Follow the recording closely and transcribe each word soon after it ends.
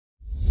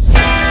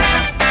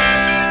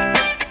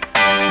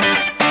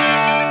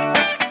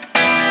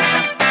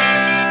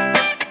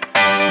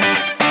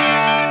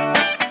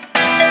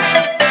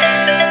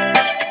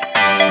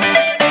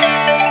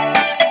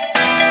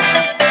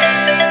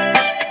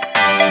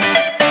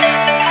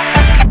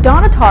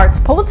Donna Tartt's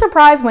Pulitzer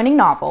Prize-winning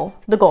novel,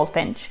 The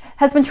Goldfinch,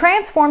 has been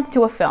transformed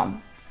into a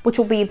film, which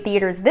will be in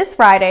theaters this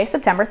Friday,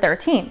 September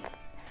 13th.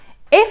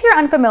 If you're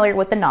unfamiliar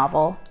with the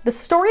novel, the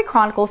story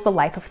chronicles the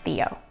life of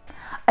Theo,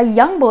 a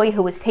young boy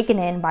who was taken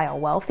in by a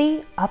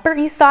wealthy, Upper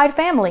East Side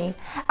family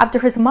after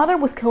his mother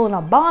was killed in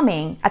a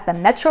bombing at the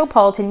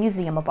Metropolitan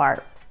Museum of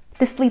Art.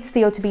 This leads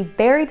Theo to be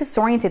very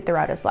disoriented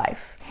throughout his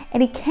life,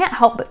 and he can't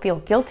help but feel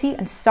guilty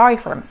and sorry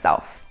for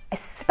himself,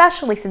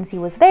 especially since he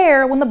was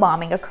there when the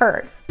bombing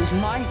occurred. It was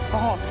my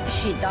fault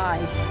she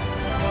died.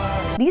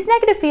 These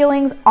negative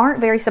feelings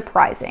aren't very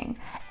surprising,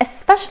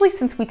 especially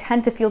since we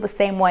tend to feel the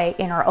same way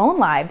in our own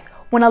lives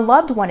when a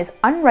loved one is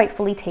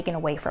unrightfully taken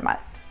away from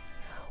us.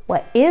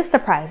 What is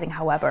surprising,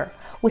 however,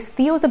 was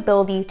Theo's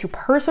ability to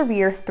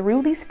persevere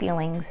through these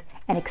feelings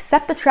and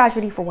accept the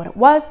tragedy for what it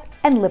was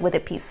and live with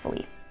it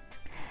peacefully.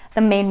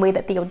 The main way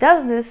that Theo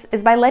does this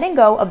is by letting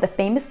go of the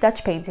famous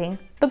Dutch painting,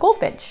 The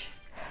Goldfinch.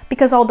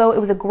 Because although it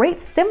was a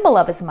great symbol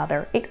of his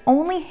mother, it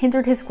only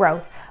hindered his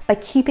growth by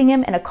keeping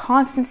him in a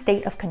constant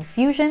state of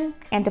confusion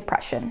and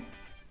depression.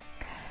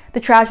 The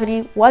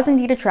tragedy was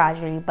indeed a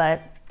tragedy,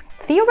 but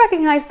Theo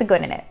recognized the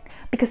good in it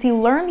because he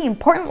learned the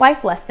important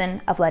life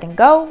lesson of letting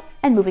go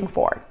and moving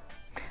forward.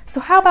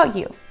 So how about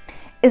you?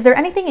 Is there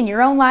anything in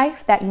your own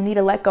life that you need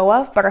to let go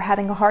of but are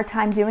having a hard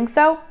time doing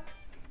so?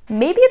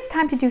 Maybe it's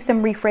time to do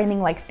some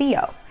reframing like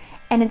Theo,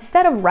 and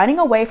instead of running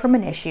away from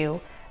an issue,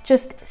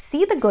 just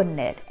see the good in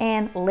it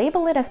and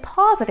label it as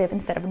positive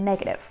instead of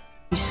negative.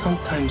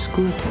 Sometimes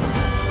good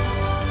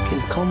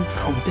can come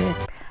from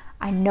bad.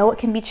 I know it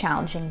can be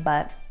challenging,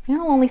 but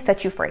it'll only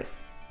set you free.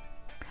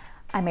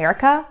 I'm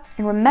Erica,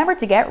 and remember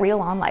to get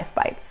real on Life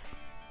Bites.